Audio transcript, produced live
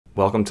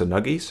Welcome to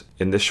Nuggies.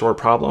 In this short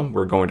problem,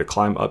 we're going to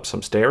climb up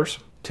some stairs,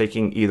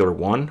 taking either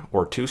 1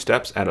 or 2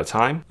 steps at a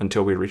time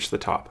until we reach the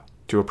top.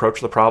 To approach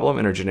the problem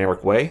in a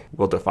generic way,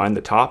 we'll define the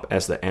top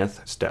as the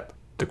nth step.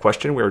 The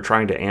question we are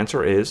trying to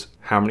answer is,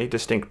 how many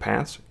distinct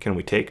paths can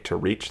we take to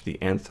reach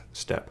the nth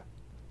step?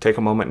 Take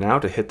a moment now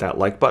to hit that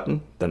like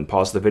button, then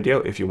pause the video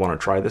if you want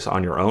to try this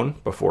on your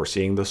own before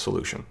seeing the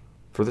solution.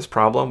 For this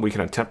problem, we can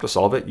attempt to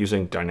solve it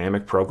using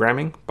dynamic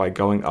programming by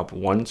going up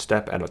 1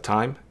 step at a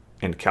time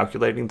and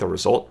calculating the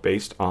result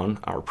based on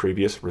our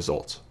previous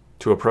results.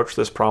 To approach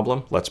this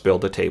problem, let's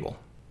build a table.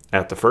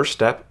 At the first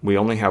step, we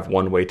only have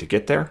one way to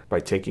get there by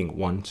taking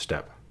 1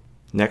 step.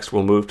 Next,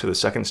 we'll move to the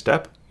second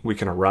step. We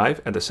can arrive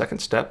at the second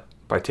step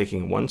by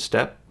taking 1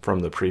 step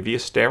from the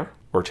previous stair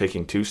or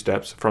taking 2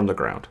 steps from the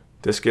ground.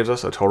 This gives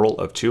us a total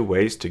of 2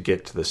 ways to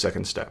get to the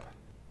second step.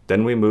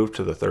 Then we move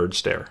to the third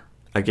stair.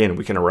 Again,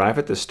 we can arrive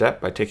at this step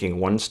by taking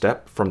 1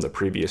 step from the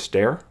previous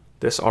stair.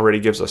 This already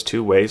gives us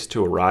 2 ways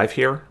to arrive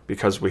here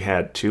because we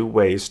had 2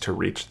 ways to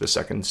reach the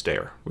second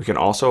stair. We can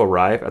also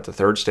arrive at the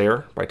third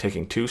stair by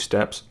taking 2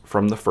 steps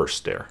from the first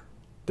stair.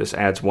 This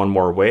adds 1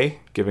 more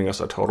way, giving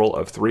us a total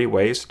of 3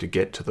 ways to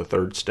get to the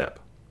third step.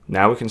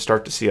 Now we can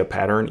start to see a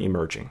pattern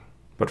emerging.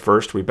 But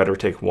first, we better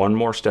take 1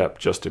 more step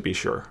just to be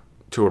sure.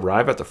 To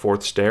arrive at the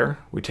fourth stair,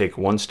 we take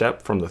 1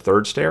 step from the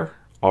third stair,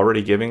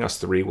 already giving us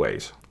 3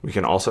 ways. We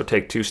can also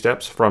take 2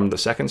 steps from the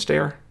second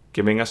stair,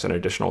 giving us an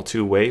additional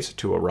 2 ways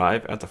to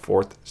arrive at the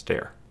fourth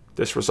stair.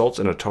 This results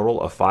in a total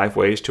of 5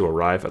 ways to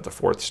arrive at the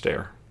fourth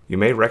stair. You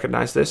may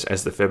recognize this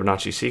as the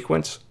Fibonacci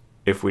sequence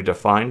if we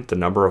define the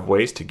number of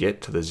ways to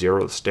get to the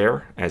 0th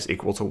stair as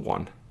equal to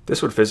 1.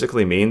 This would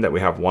physically mean that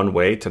we have 1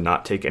 way to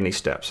not take any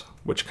steps,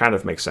 which kind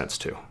of makes sense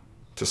too.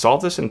 To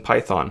solve this in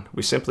Python,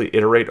 we simply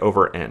iterate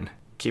over n,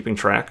 keeping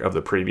track of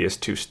the previous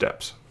 2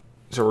 steps.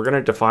 So we're going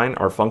to define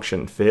our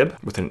function fib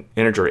with an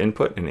integer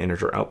input and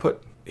integer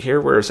output.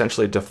 Here we're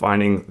essentially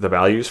defining the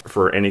values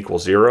for n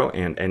equals 0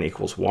 and n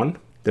equals 1.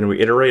 Then we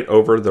iterate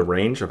over the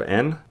range of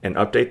n and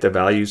update the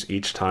values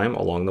each time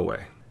along the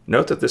way.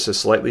 Note that this is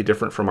slightly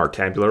different from our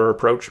tabular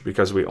approach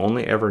because we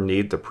only ever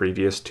need the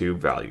previous 2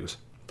 values.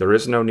 There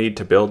is no need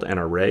to build an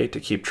array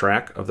to keep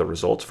track of the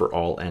results for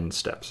all n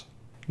steps.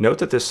 Note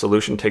that this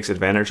solution takes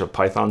advantage of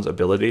Python's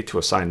ability to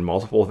assign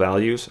multiple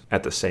values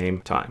at the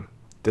same time.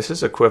 This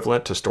is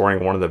equivalent to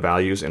storing one of the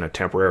values in a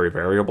temporary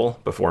variable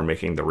before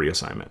making the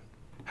reassignment.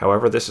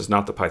 However, this is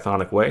not the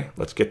Pythonic way.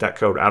 Let's get that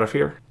code out of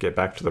here, get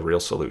back to the real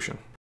solution.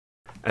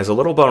 As a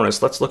little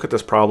bonus, let's look at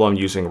this problem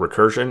using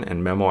recursion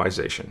and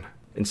memoization.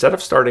 Instead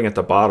of starting at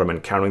the bottom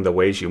and counting the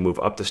ways you move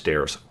up the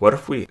stairs, what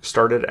if we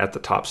started at the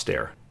top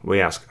stair? We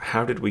ask,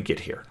 how did we get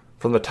here?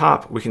 From the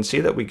top, we can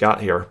see that we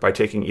got here by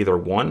taking either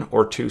 1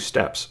 or 2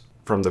 steps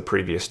from the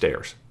previous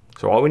stairs.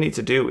 So all we need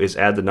to do is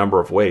add the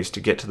number of ways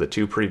to get to the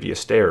 2 previous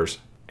stairs,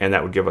 and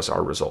that would give us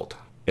our result.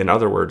 In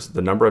other words,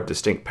 the number of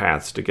distinct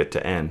paths to get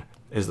to n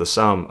is the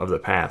sum of the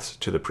paths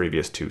to the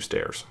previous 2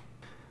 stairs.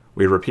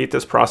 We repeat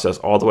this process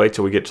all the way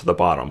till we get to the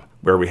bottom,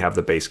 where we have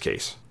the base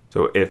case.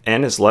 So if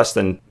n is less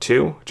than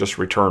 2, just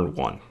return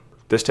 1.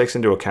 This takes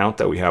into account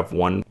that we have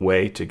 1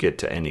 way to get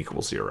to n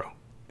equals 0.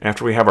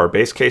 After we have our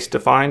base case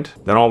defined,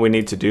 then all we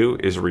need to do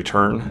is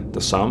return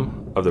the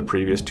sum of the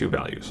previous 2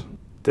 values.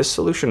 This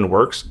solution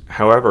works,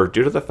 however,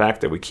 due to the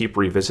fact that we keep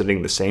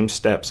revisiting the same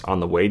steps on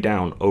the way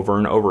down over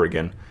and over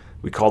again,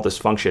 we call this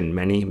function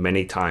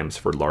many times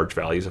for large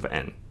values of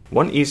n.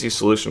 One easy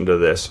solution to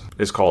this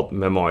is called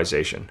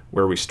memoization,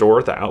 where we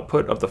store the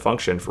output of the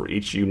function for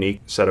each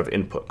unique set of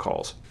input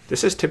calls.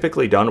 This is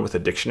typically done with a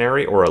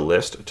dictionary or a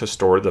list to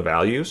store the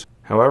values.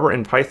 However,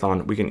 in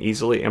Python, we can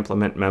easily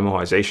implement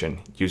memoization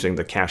using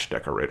the cache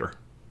decorator.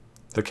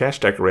 The cache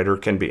decorator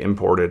can be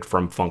imported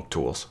from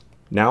functools.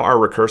 Now our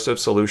recursive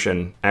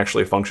solution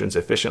actually functions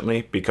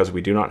efficiently because we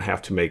do not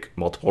have to make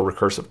multiple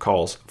recursive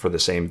calls for the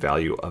same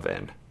value of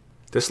n.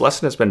 This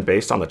lesson has been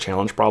based on the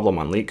challenge problem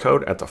on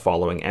LeetCode at the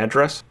following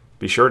address.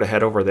 Be sure to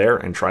head over there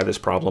and try this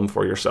problem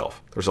for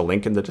yourself. There's a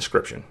link in the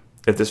description.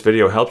 If this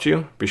video helped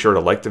you, be sure to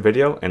like the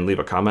video and leave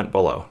a comment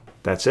below.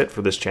 That's it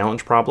for this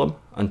challenge problem.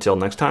 Until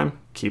next time,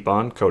 keep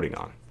on coding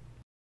on.